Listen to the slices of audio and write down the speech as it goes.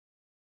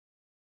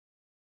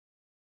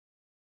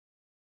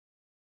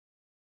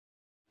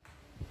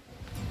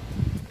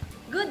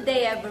Good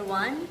day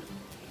everyone!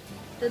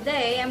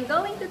 Today I'm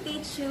going to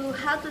teach you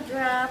how to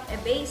draft a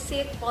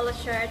basic polo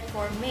shirt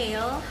for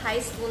male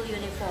high school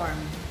uniform.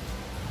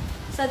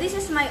 So this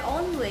is my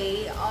own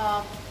way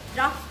of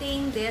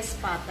drafting this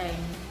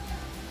pattern.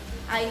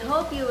 I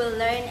hope you will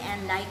learn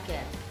and like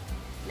it.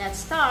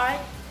 Let's start!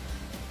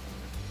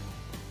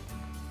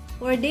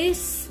 For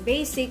this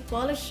basic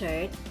polo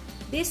shirt,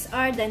 these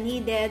are the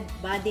needed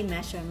body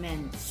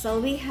measurements. So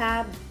we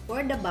have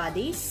for the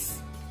bodice,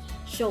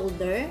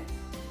 shoulder,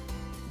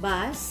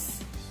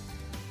 bust,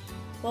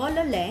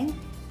 polo length,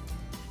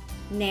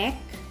 neck,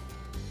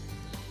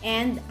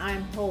 and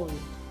armhole.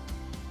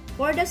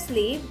 For the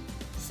sleeve,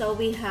 so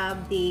we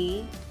have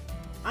the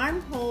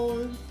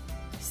armhole,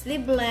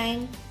 sleeve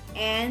length,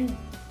 and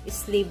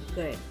sleeve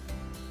girth.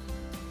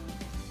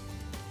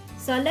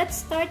 So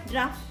let's start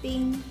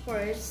drafting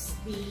first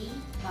the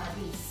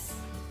bodice.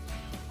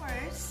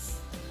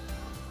 First,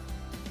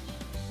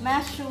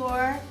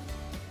 measure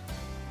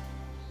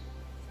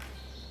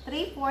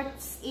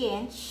 3/4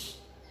 inch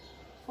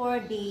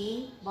for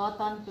the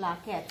button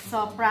placket.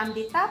 So from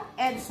the top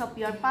edge of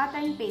your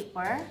pattern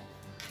paper,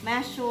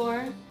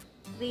 measure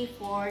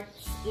 3/4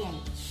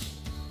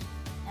 inch.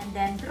 And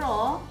then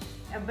draw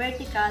a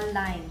vertical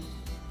line.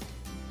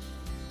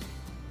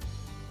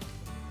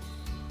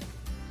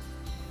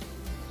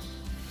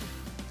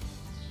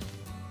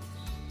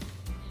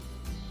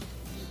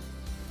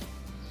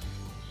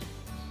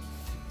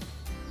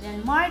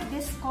 Then mark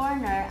this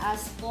corner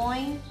as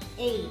point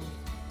A,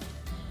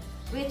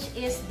 which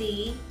is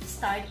the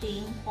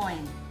starting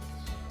point.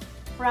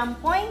 From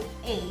point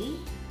A,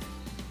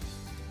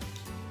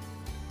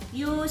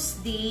 use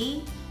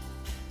the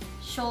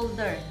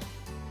shoulder.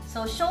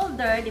 So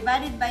shoulder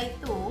divided by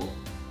 2,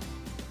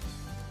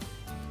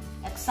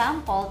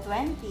 example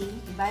 20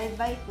 divided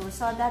by 2,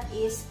 so that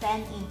is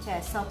 10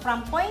 inches. So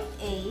from point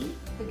A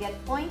to get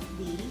point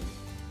B,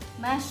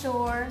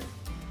 measure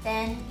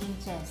 10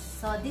 inches.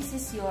 So this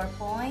is your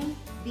point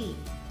B.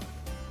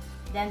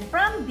 Then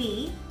from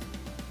B,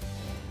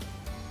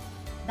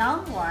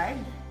 downward,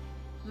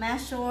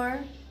 measure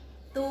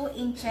 2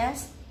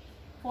 inches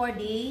for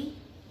the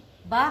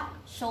back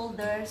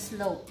shoulder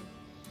slope.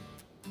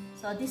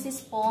 So this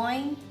is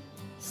point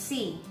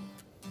C.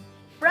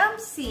 From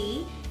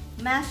C,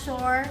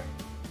 measure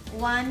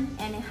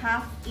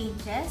 1.5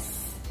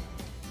 inches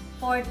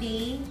for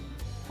the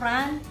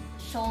front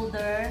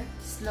shoulder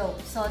slope.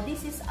 So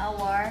this is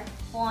our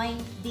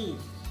point D.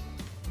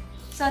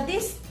 So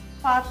this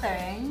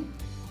pattern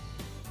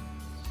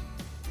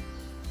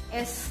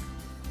is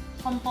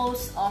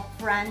composed of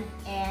front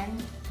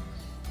and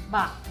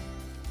back.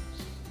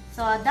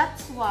 So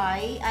that's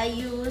why I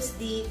use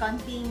the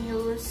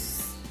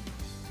continuous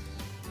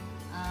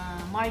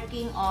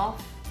marking of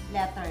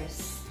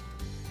letters.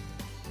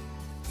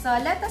 So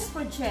let us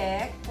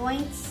project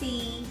point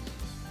C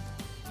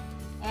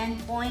and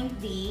point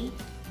D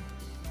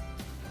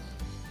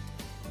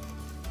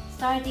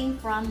starting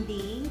from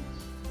the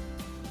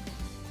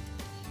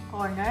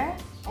corner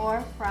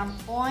or from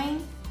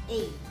point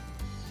A.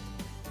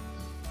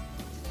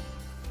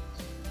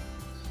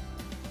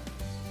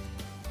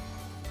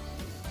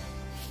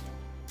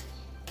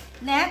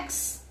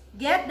 Next,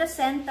 get the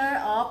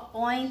center of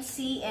point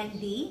C and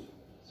D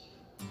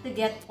to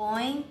get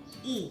point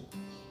E.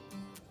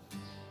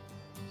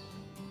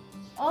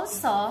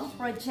 Also,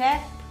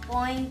 project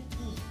point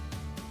E.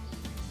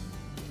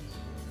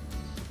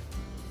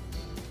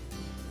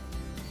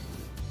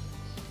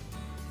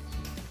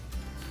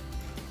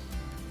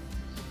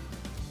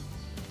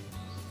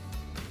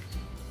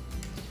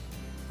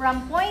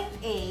 From point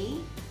A,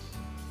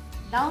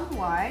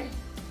 downward,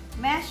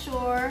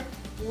 measure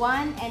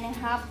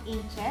 1.5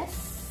 inches.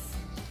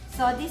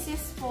 So this is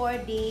for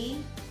the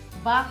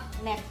back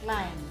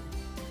neckline.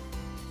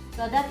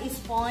 So that is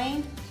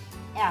point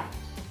F.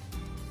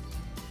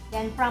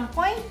 Then from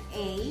point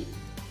A,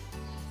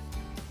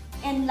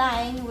 in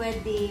line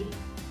with the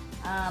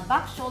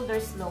back shoulder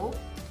slope,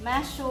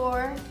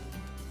 measure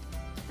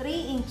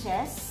 3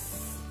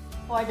 inches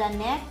for the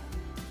neck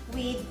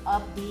width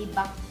of the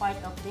back part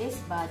of this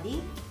body.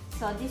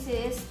 So this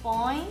is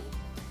point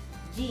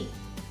G.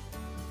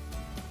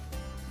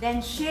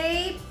 Then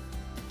shape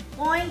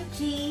point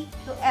G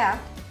to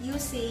F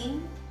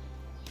using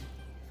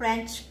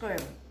French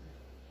curve.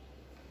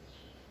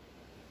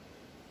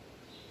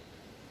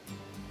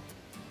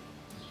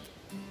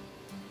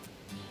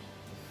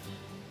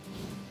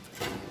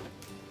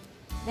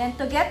 Then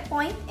to get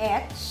point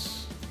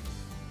H,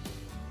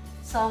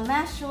 so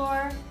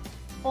measure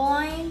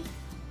point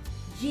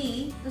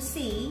G to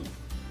C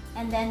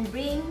and then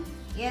bring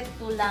it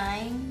to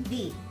line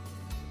D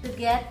to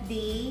get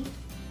the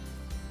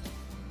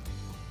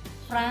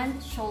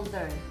front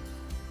shoulder.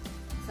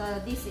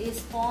 So this is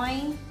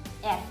point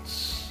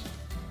H.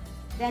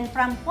 Then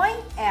from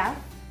point F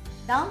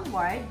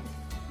downward,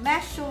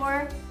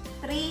 measure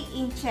 3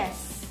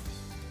 inches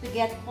to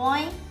get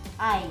point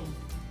I.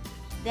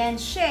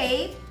 Then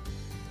shape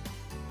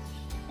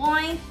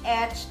point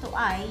H to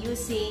I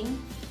using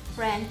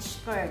French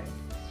curve.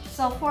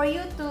 So for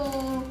you to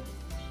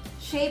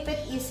shape it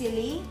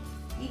easily,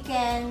 you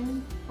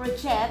can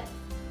project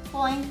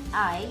point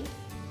I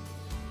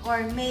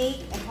or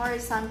make a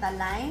horizontal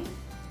line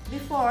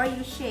before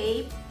you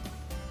shape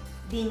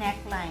the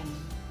neckline.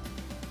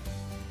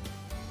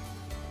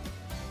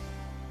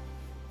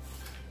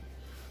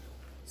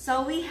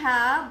 So we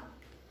have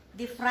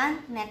the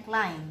front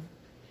neckline.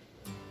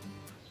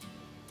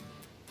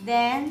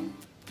 Then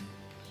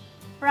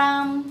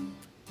from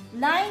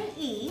line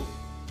E,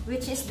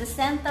 which is the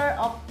center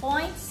of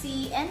point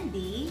C and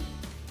D,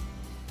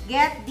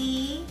 get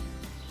the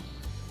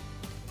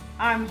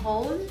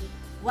armhole,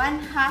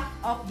 1/2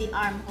 of the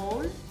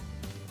armhole.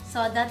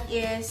 So that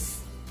is,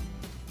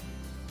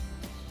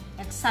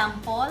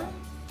 example,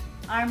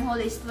 armhole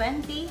is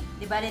 20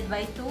 divided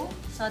by 2.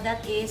 So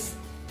that is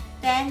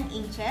 10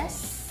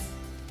 inches.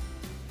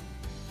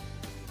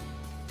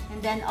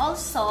 And then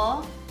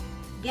also,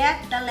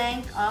 get the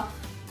length of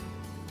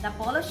the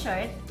polo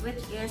shirt, which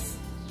is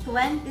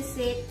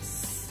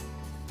 26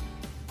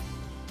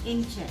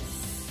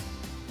 inches.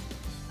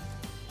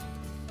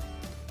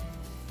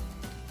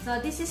 So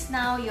this is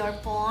now your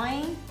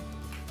point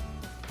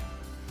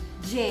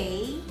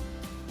J.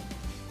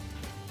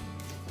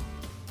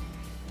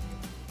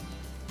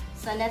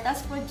 So let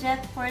us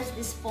project first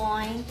this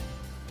point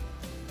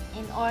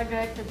in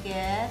order to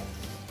get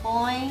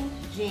point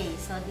J.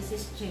 So this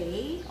is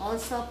J.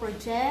 Also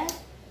project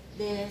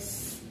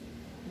this,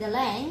 the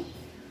length,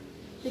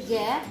 to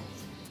get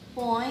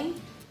point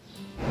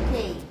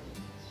K.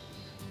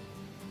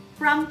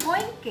 From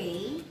point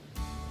K,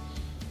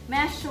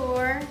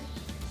 measure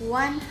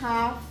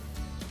 1/2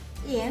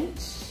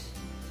 inch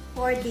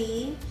for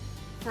the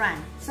front.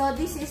 So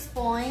this is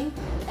point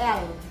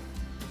L.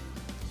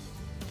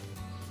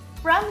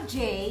 From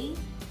J,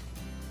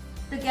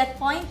 to get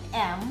point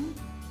M,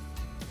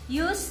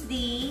 use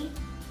the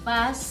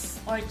bust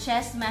or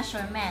chest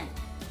measurement.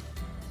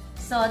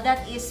 So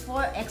that is,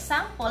 for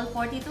example,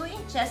 42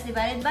 inches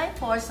divided by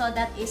 4, so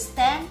that is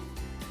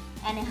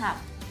 10.5.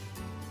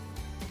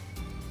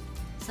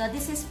 So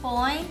this is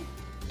point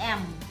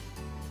M.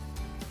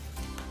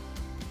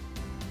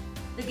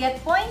 To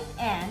get point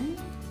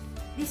N,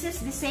 this is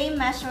the same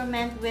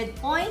measurement with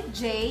point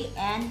J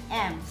and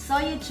M. So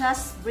you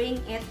just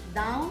bring it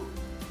down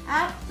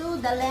up to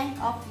the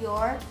length of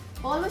your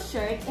polo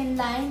shirt in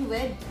line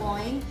with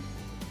point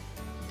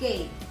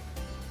K.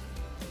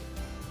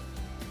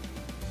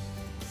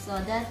 So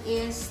that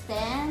is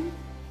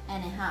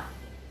 10.5.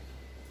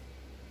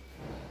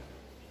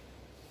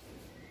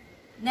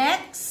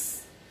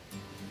 Next,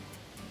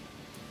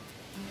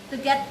 to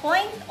get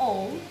point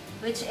O,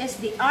 which is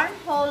the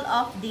armhole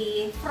of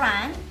the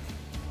front,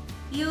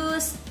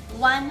 use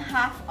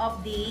 1/2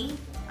 of the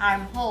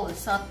armhole.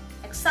 So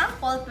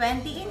example,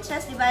 20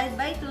 inches divided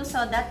by 2,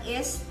 so that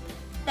is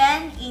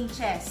 10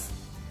 inches.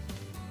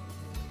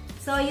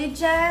 So you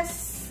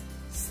just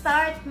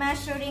start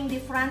measuring the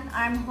front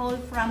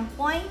armhole from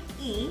point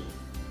E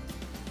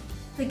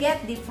to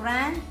get the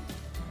front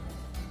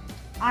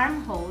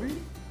armhole.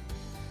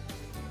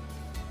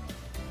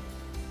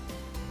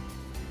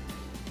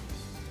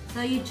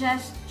 So you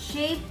just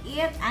shape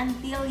it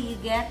until you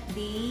get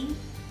the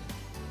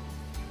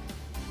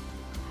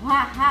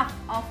half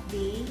of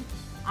the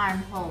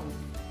armhole.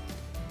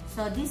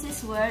 So this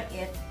is where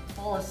it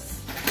falls.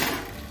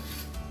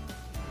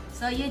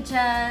 So you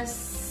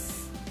just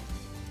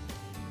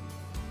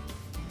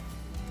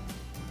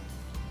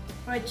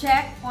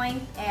project point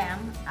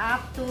M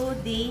up to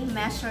the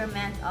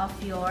measurement of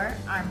your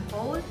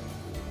armhole,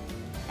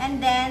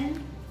 and then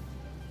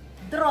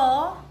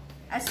draw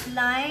a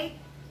slight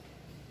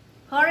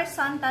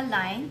horizontal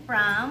line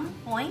from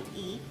point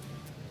E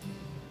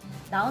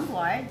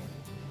downward,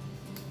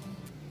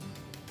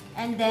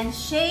 and then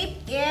shape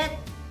it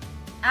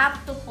up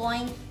to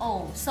point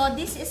O. So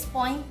this is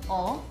point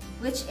O,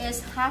 which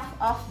is half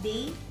of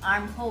the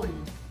armhole.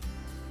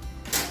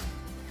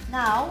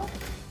 Now,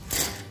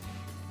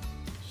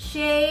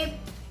 shape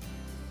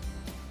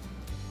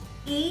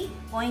E,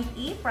 point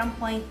E, from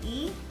point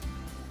E,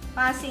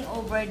 passing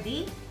over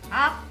D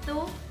up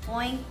to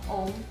point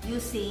O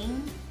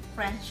using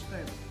French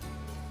curve.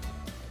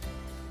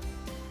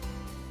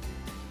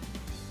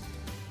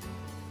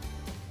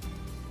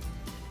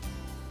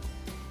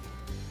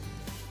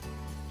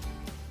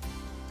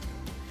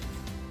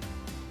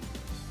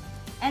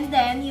 And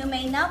then you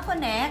may now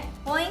connect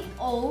point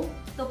O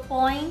to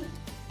point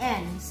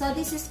N. So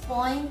this is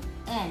point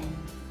N.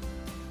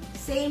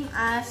 Same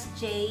as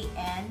J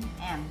and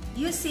M,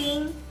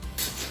 using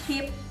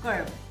hip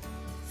curve.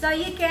 So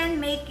you can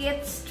make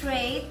it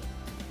straight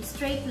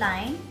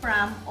line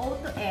from O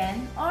to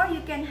N, or you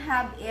can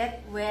have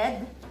it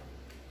with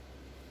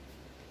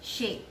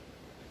shape,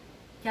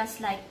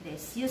 just like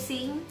this,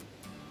 using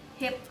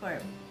hip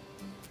curve.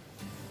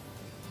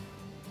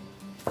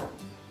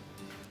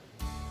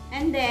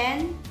 And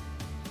then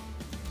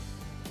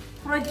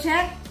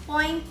project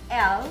point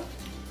L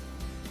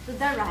to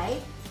the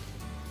right,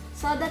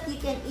 so that you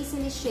can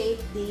easily shape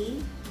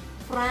the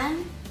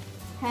front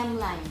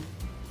hemline.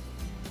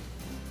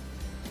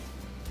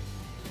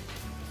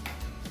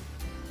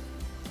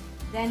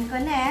 Then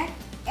connect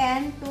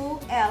N to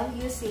L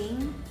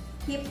using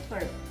hip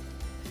curve.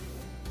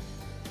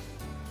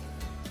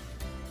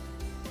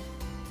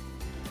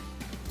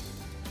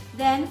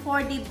 Then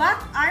for the back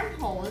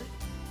armhole,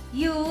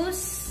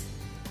 use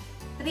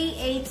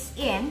 3/8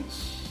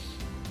 inch.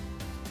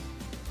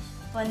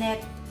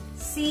 Connect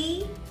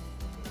C,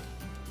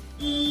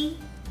 E,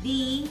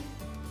 D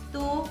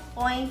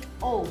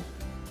 2.0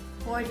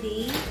 for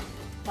the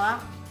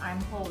back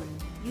armhole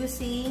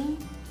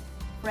using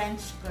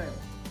French curve,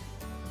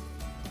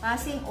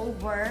 passing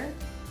over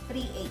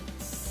 3/8.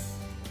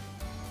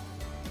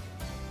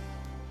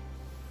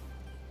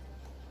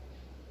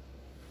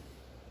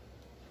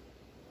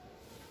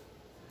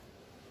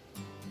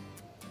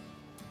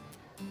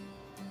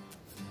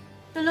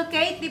 To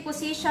locate the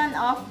position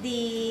of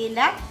the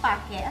left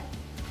pocket,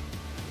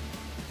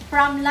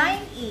 from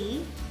line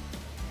E,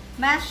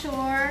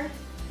 measure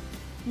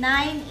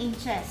 9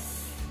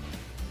 inches.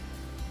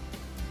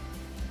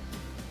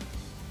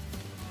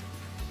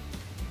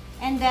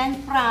 And then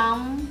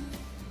from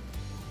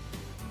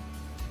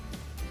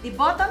the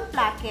bottom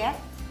placket,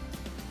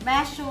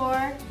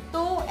 measure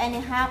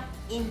 2.5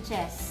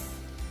 inches.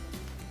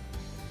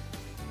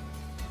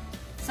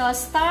 So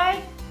start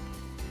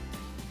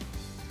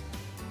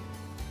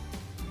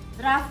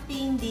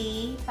drafting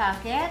the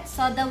pocket.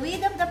 So the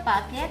width of the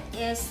pocket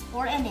is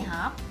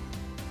 4.5,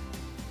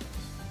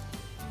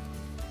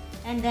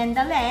 and then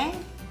the length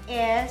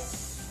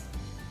is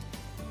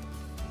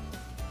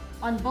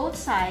on both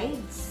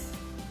sides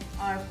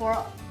are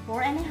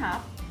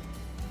 4.5.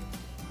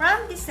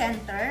 From the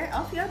center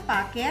of your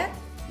pocket,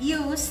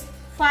 use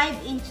 5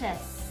 inches.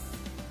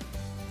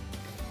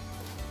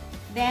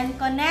 Then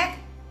connect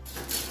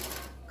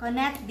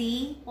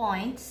the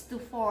points to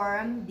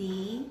form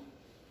the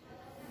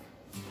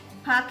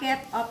pocket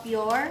of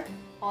your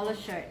polo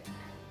shirt.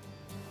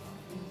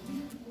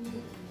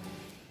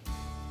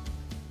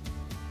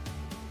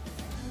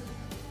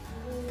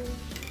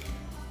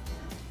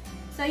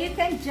 So you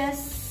can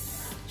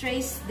just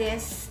trace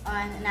this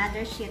on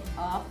another sheet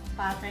of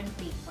pattern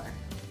paper.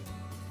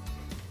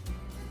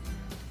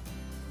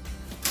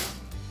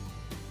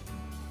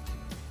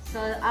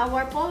 So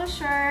our polo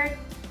shirt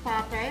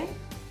pattern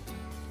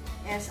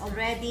is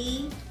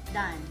already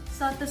done.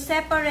 So to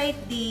separate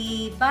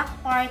the back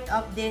part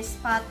of this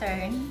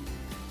pattern,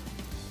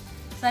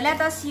 so let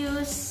us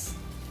use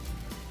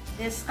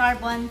this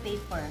carbon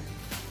paper.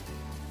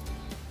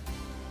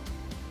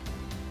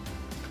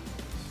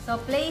 So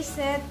place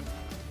it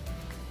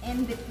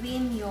in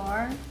between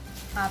your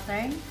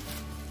pattern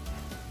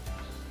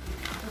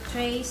to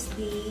trace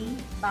the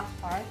back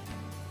part.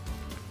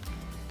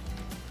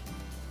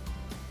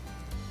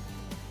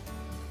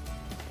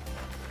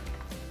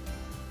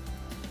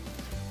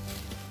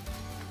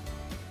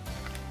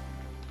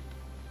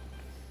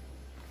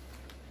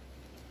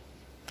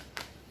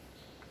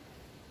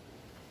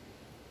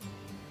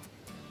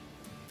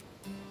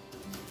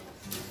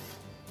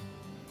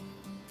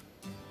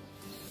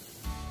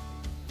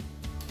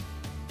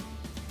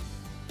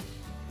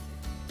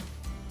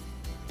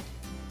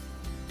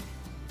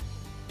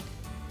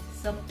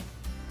 So,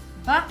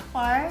 back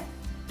part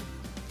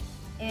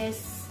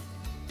is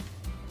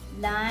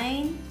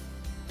line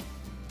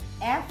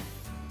F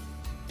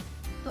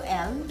to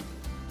L.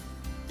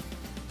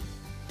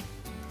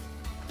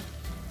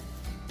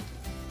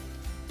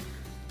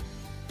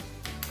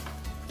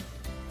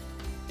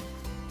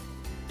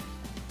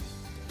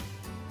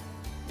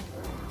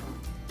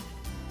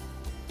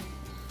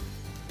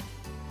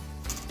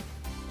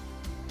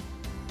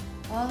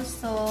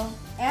 Also,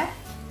 F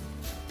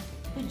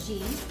to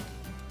G.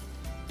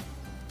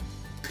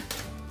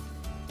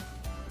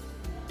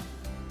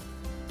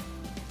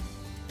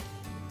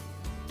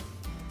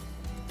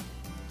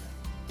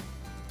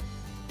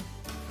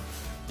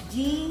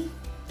 G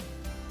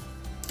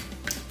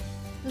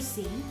to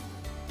C,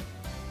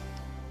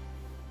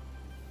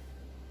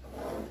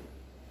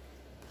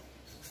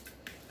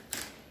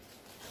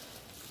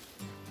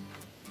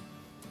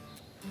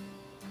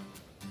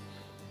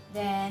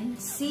 then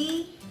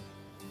C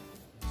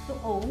to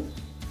O,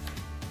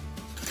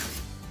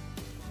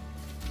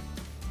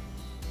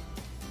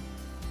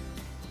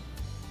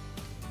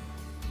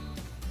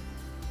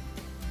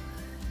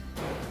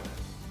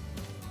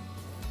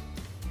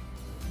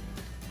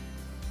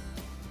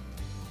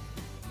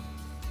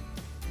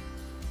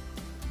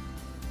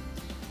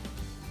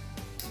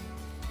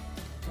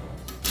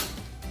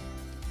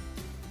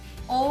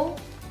 O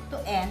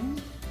to N,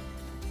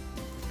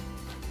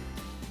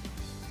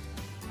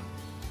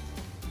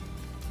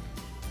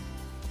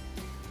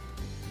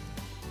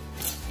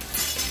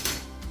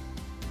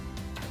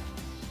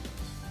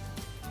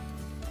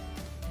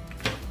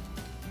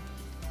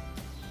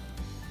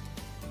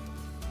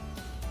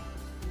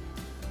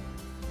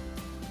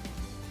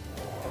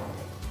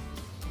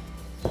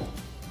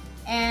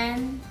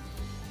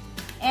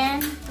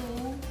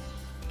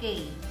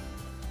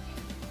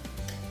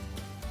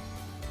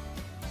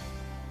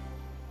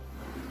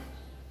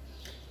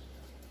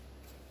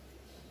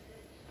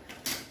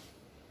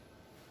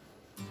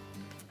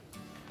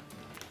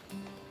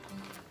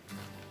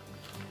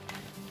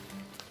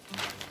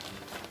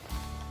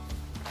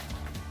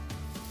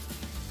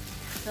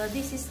 So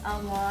this is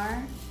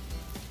our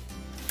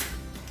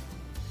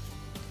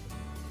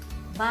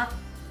back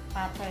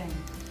pattern.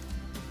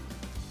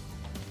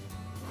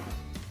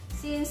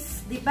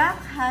 Since the back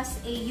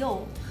has a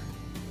yoke,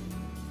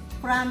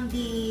 from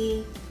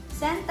the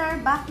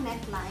center back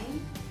neckline,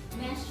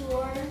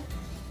 measure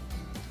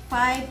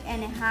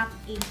 5.5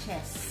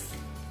 inches.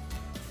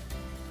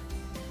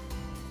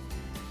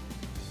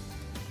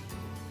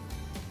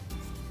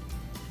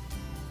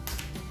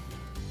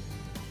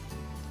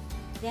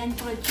 Then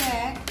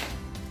project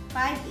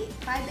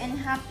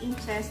 5.5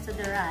 inches to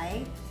the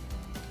right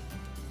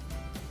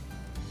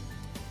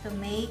to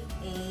make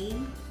a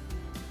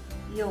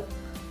yoke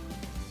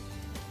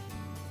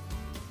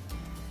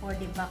for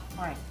the back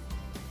part.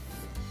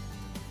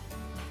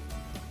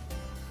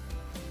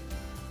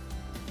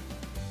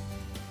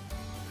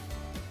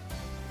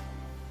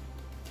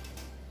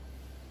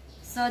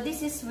 So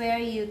this is where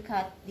you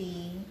cut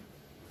to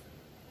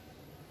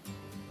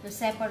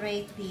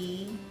separate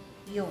the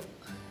yoke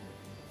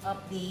of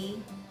the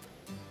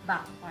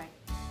back part.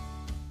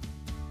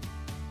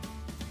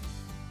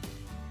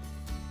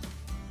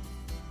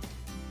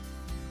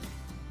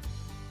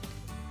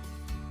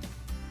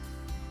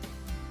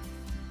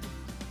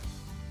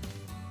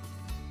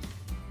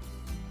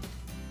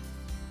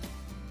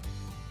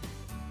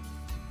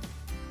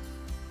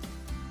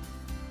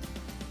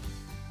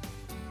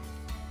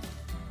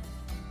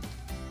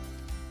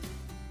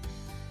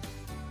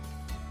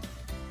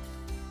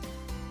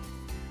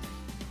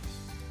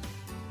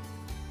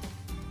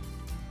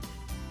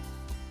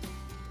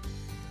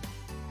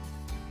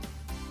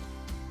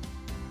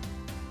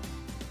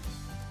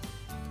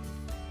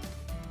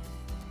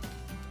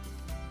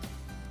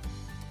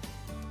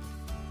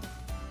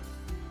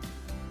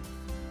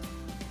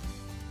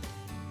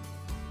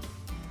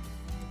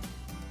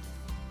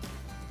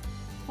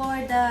 For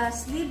the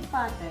sleeve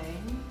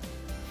pattern,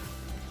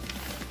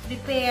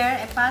 prepare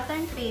a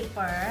pattern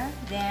paper,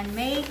 then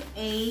make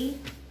a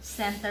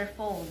center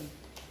fold.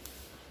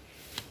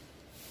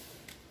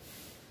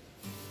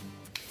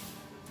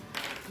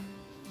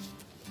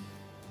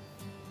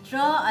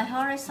 Draw a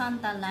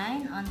horizontal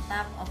line on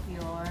top of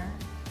your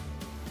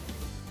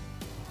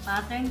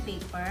pattern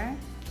paper.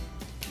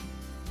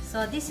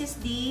 So this is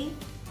the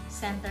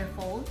center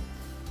fold.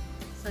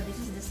 So this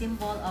is the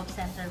symbol of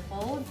center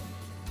fold.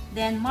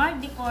 Then mark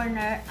the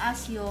corner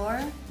as your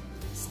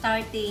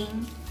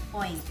starting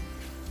point.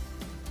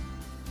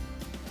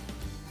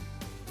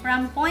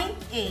 From point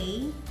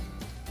A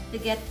to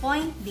get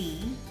point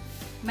B,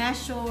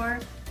 measure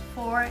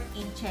 4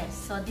 inches.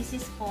 So this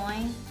is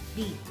point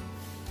B.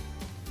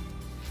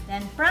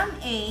 Then from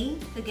A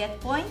to get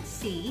point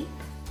C,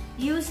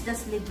 use the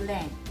sleeve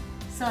length.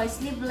 So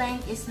sleeve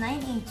length is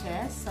 9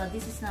 inches. So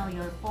this is now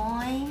your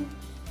point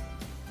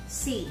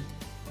C.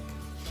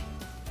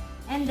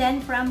 And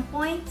then from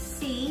point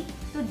C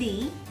to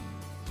D,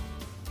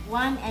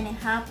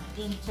 1.5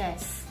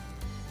 inches.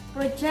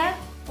 Project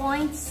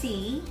point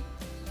C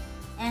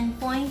and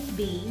point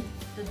B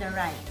to the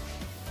right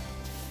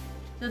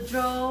to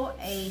draw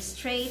a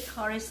straight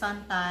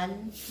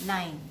horizontal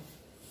line.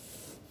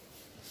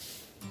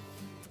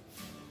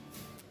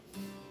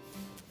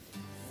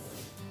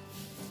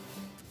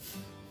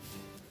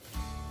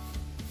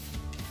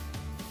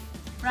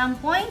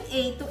 From point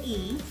A to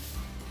E,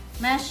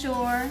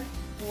 measure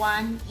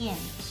 1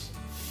 inch.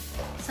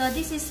 So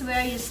this is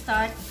where you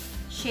start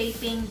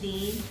shaping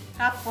the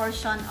cap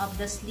portion of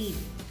the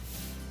sleeve.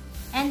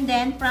 And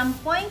then from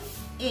point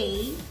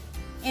A,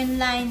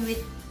 in line with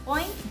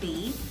point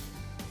B,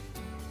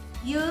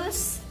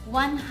 use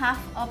 1/2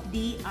 of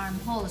the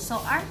armhole.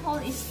 So armhole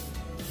is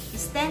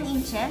 10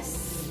 inches,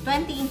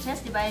 20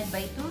 inches divided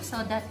by 2, so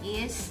that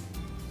is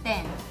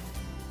 10.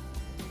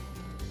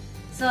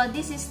 So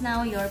this is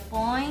now your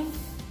point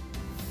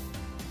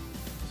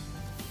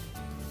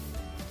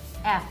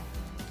F.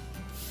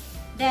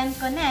 Then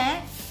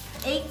connect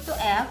 8 to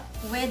F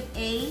with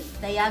a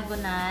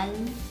diagonal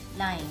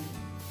line.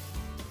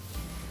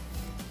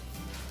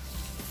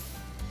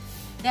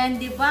 Then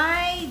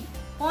divide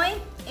point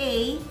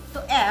A to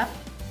F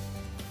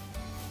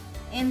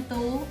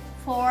into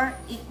 4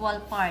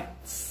 equal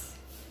parts.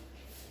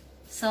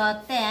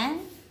 So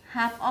 10,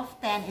 half of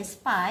 10 is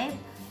 5,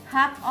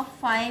 half of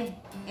 5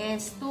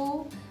 is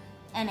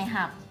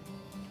 2.5.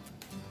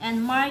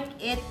 And mark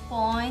it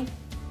point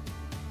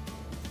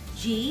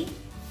G,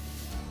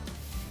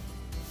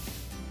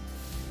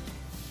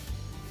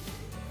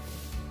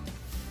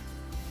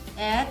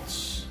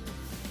 H,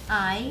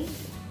 I,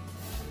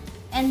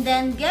 and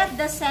then get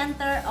the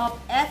center of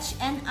H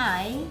and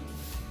I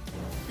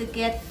to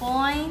get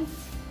point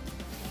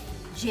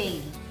J.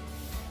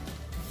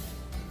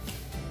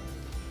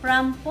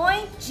 From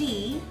point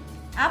G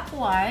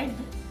upward,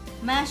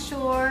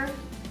 measure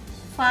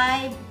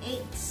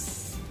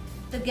 5/8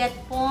 to get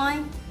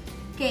point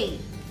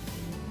K.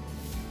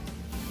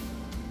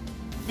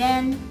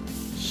 Then,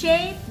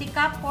 shape the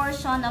cap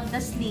portion of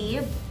the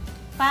sleeve,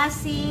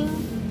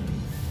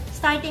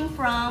 starting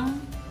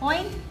from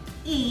point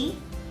E,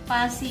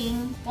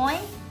 passing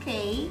point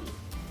K,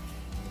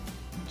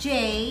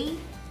 J,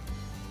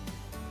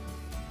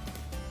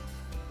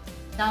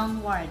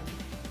 downward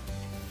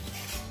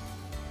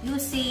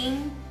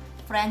using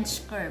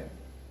French curve.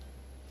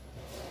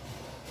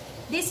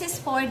 This is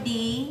for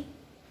the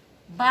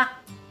back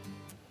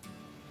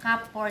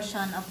cup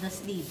portion of the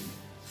sleeve.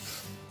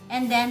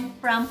 And then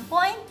from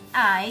point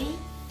I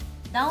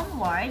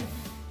downward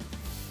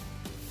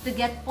to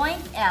get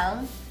point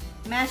L,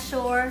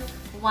 measure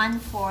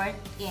 1/4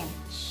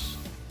 inch.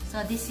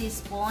 So this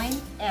is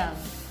point L.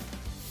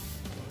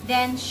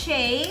 Then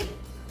shape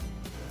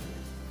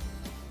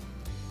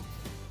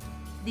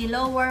the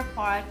lower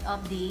part of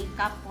the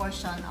cup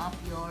portion of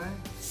your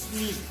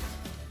sleeve.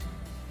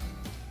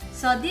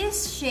 So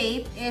this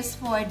shape is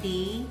for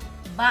the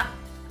back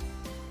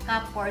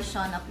cup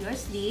portion of your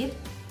sleeve.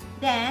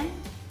 Then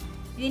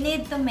you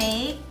need to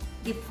make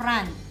the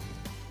front.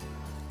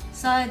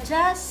 So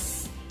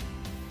just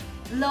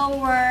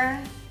lower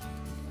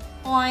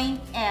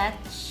point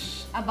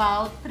H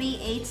about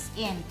 3/8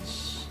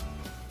 inch.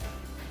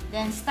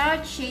 Then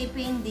start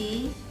shaping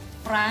the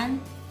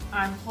front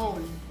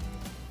armhole.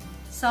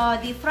 So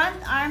the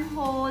front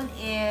armhole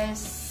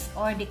is,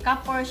 or the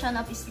cup portion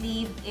of the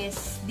sleeve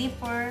is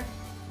deeper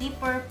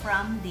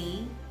from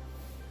the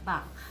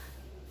back.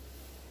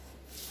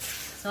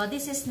 So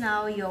this is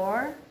now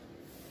your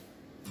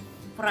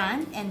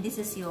front and this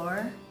is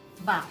your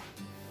back.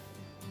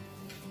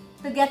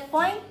 To get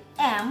point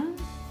M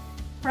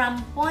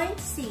from point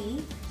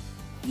C,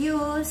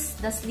 use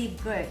the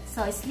sleeve girth.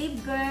 So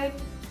sleeve girth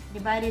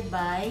divided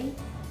by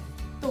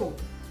 2.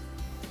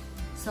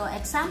 So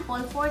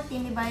example,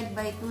 14 divided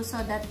by 2,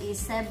 so that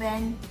is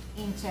 7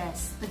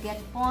 inches to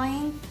get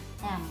point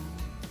M.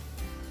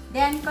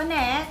 Then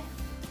connect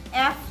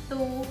F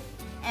to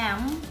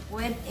M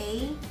with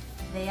a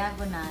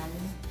diagonal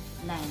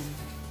line.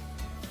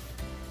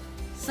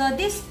 So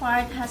this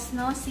part has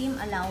no seam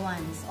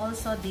allowance,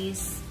 also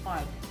this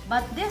part.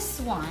 But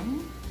this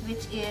one,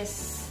 which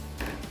is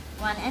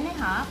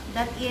 1.5,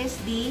 that is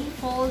the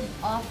fold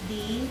of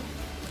the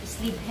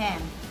sleeve hem.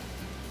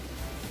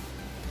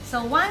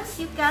 So once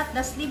you cut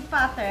the sleeve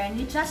pattern,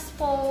 you just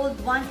fold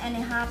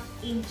 1.5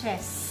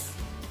 inches.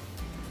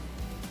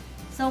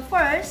 So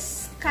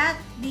first, cut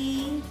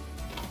the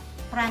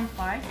front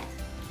part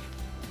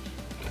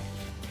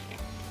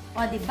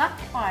or the back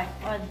part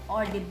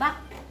or the back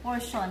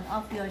portion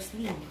of your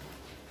sleeve.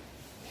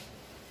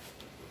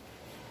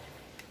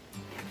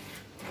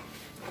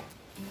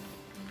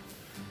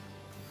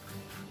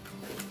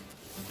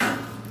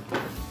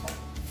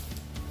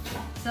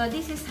 So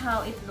this is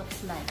how it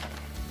looks like.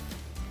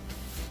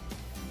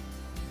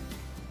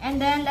 And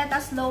then let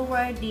us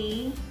lower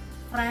the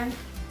front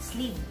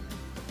sleeve.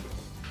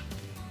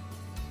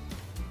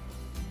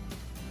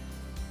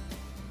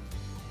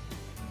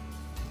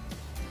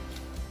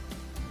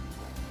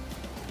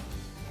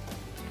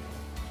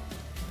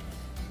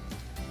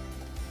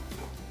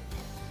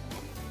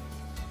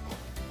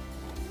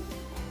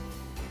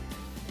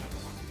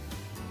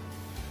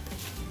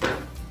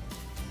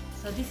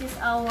 So this is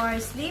our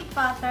sleeve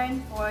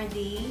pattern for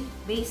the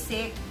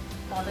basic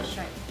polo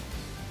shirt.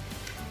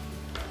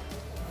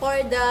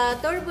 For the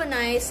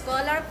turbonized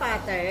collar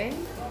pattern,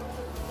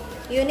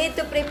 you need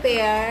to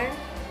prepare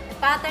a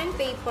pattern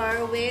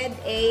paper with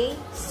a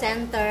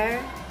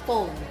center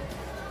fold.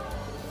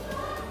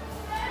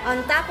 On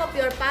top of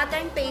your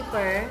pattern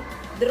paper,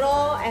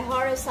 draw a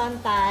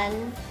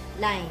horizontal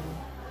line.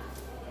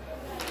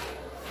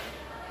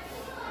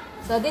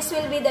 So this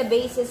will be the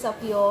basis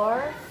of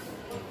your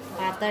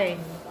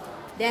pattern.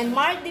 Then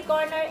mark the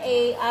corner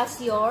A as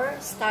your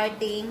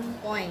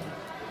starting point.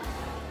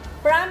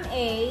 From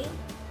A,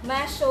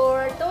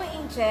 measure 2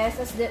 inches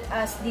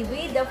as the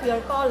width of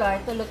your collar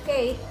to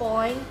locate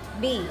point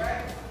B.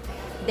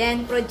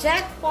 Then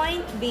project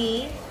point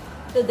B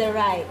to the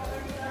right.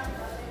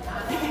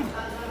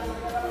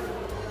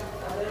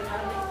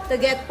 To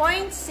get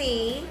point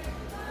C,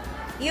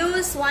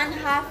 use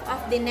 1/2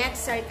 of the neck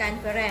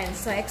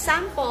circumference. So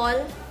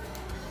example,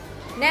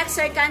 neck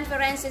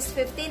circumference is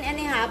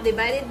 15.5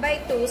 divided by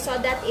 2, so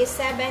that is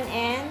 7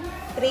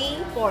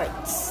 3/4.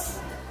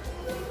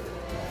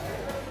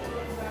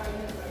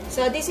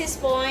 So this is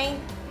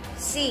point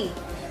C.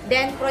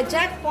 Then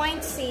project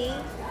point C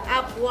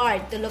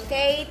upward to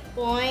locate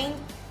point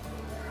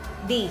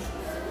D.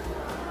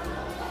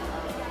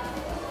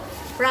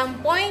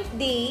 From point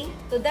D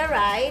to the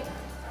right,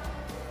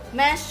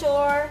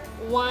 measure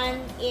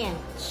 1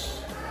 inch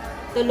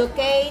to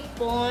locate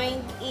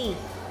point E.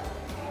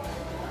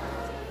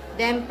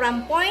 Then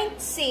from point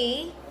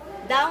C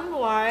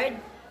downward,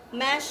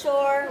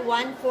 measure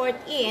 1/4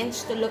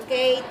 inch to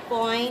locate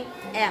point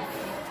F.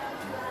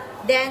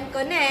 Then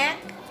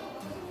connect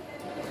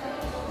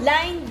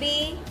line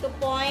B to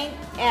point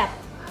F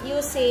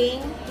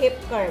using hip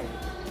curve.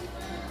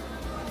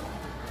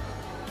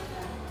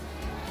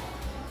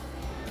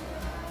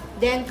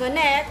 Then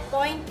connect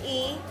point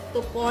E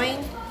to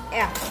point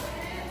F.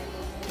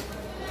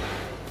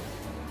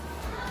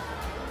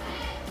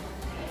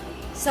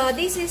 So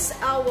this is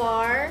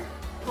our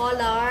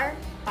collar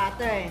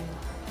pattern.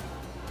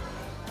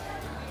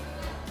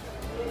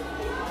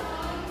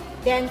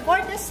 Then for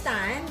the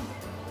stand,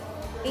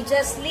 You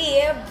just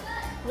leave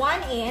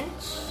 1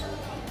 inch.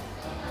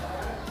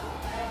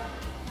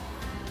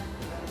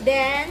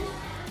 Then,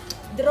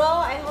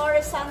 draw a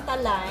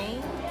horizontal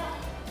line.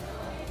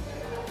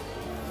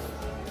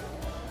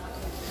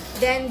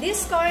 Then,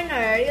 this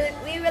corner,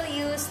 we will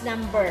use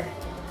number.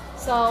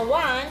 So,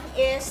 1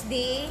 is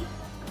the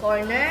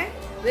corner,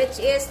 which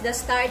is the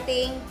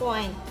starting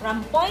point.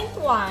 From point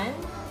 1,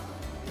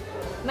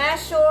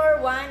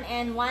 measure 1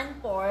 and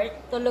 1/4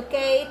 to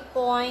locate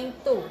point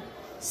 2.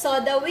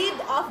 So, the width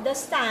of the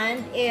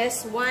stand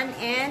is 1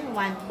 and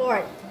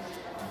 1/4.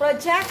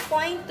 Project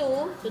point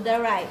 2 to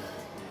the right.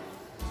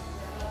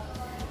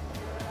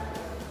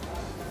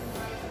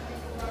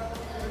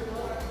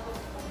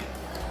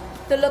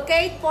 To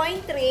locate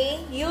point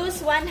 3,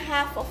 use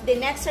 1/2 of the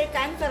next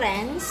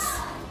circumference.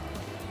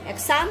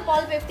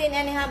 Example,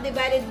 15.5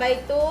 divided by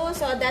 2,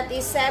 so that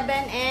is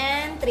 7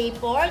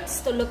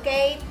 3/4 to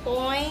locate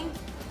point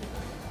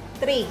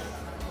 3.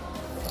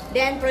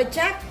 Then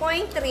project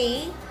point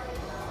 3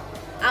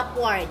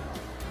 upward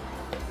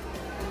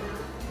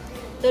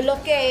to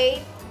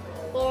locate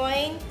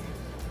point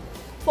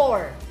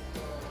 4.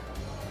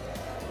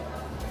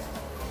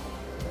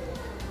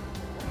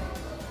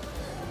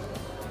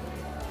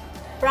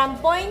 From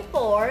point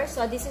 4,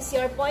 so this is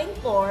your point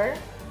 4,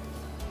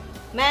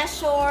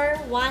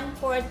 measure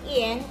 1/4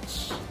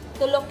 inch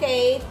to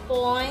locate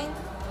point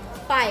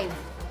 5.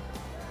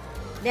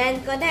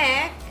 Then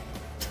connect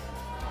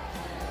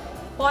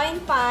point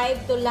 5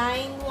 to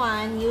line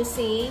 1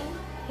 using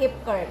hip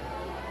curve.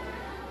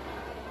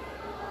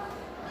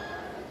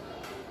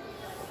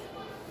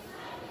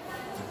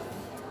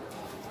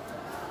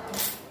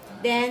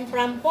 Then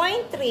from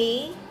point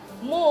 3,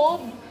 move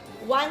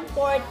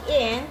 1/4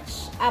 inch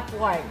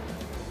upward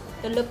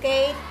to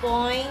locate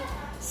point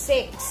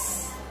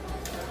 6.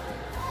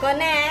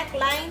 Connect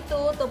line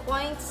 2 to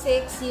point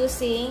 6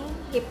 using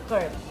hip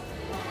curve.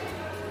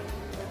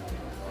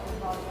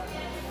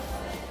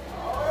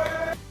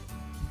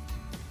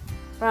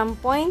 From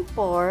point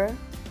 4,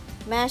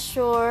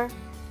 measure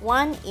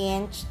 1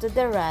 inch to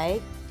the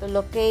right to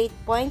locate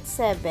point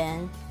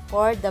 7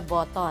 for the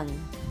button.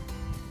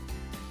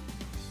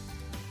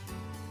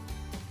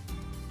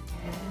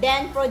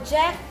 Then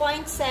project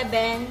point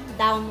 7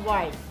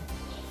 downward.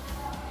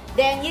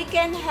 Then you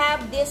can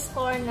have this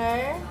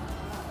corner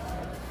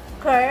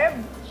curve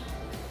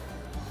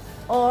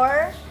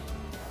or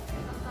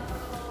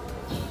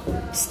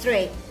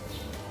straight.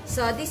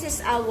 So this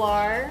is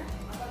our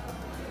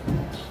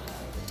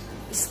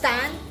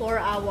stand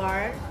for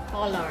our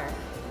collar.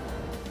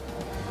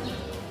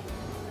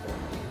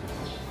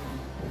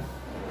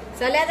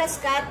 So let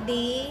us cut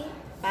the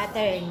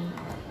pattern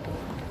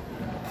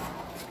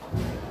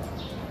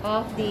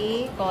of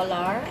the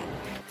collar.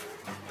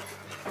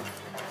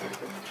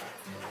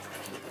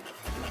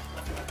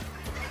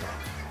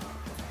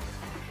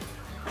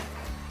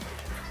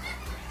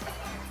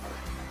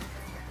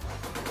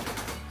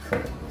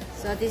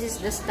 So this is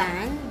the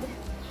stand.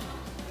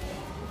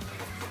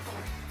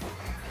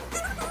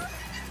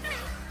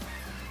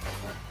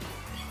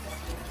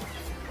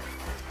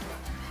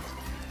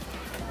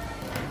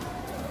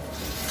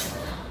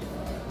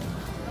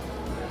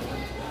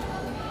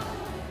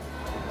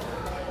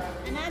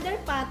 Another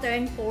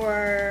pattern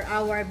for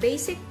our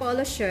basic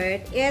polo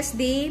shirt is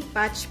the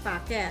patch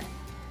pocket.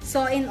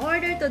 So in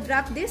order to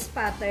drop this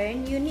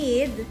pattern, you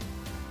need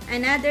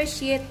another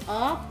sheet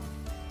of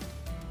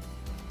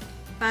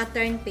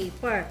pattern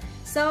paper.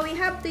 So we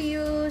have to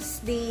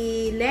use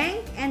the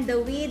length and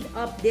the width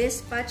of this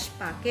patch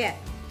pocket.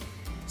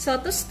 So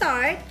to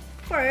start,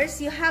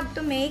 first you have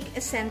to make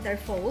a center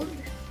fold.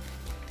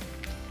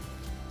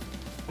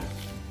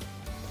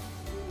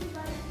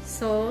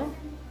 So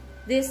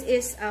this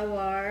is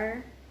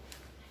our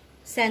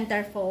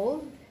center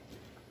fold.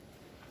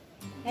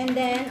 And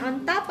then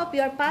on top of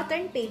your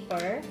pattern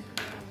paper,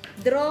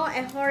 draw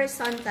a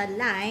horizontal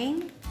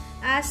line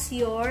as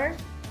your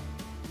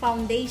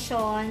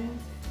foundation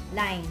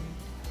line.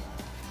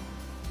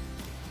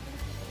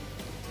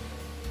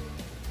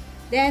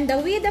 Then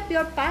the width of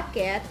your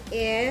pocket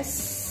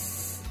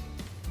is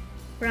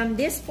from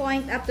this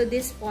point up to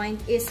this point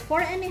is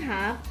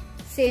 4.5.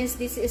 Since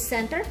this is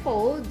center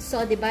fold,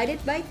 so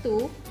divided by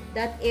 2,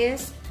 that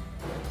is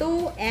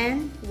 2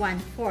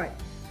 1/4.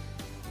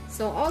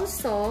 So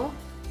also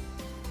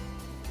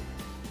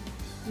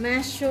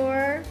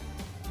measure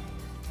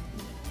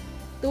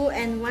 2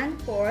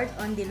 1/4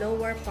 on the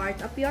lower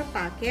part of your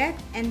pocket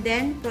and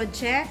then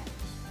project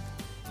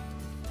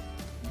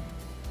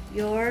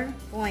your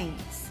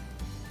points.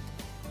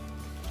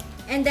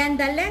 And then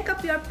the length of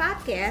your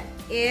pocket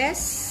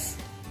is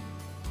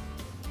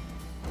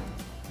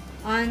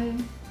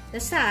on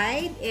the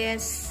side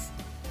is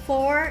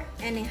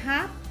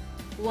 4.5,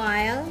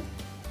 while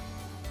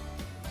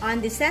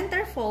on the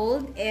center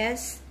fold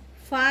is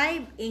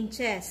 5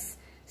 inches.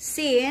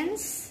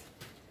 Since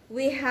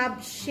we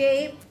have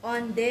shape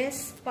on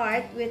this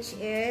part which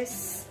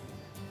is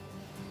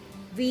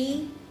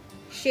V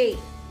shape.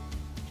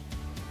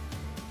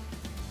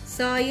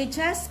 So you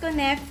just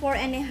connect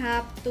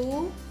 4.5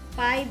 to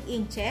 5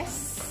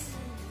 inches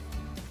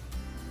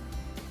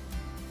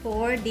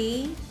for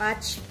the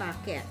patch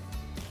pocket.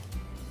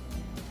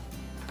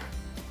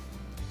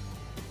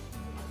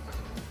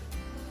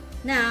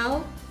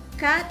 Now,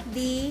 cut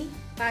the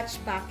patch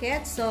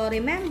pocket. So,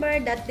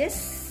 remember that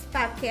this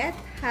pocket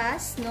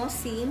has no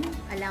seam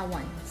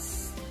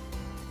allowance.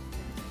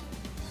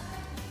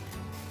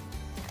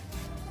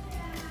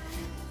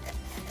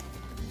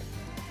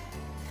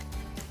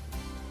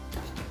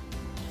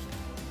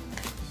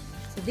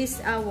 So, this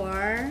is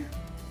our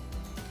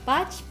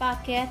patch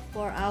pocket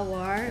for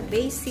our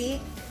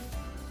basic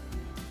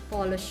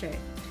polo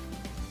shirt.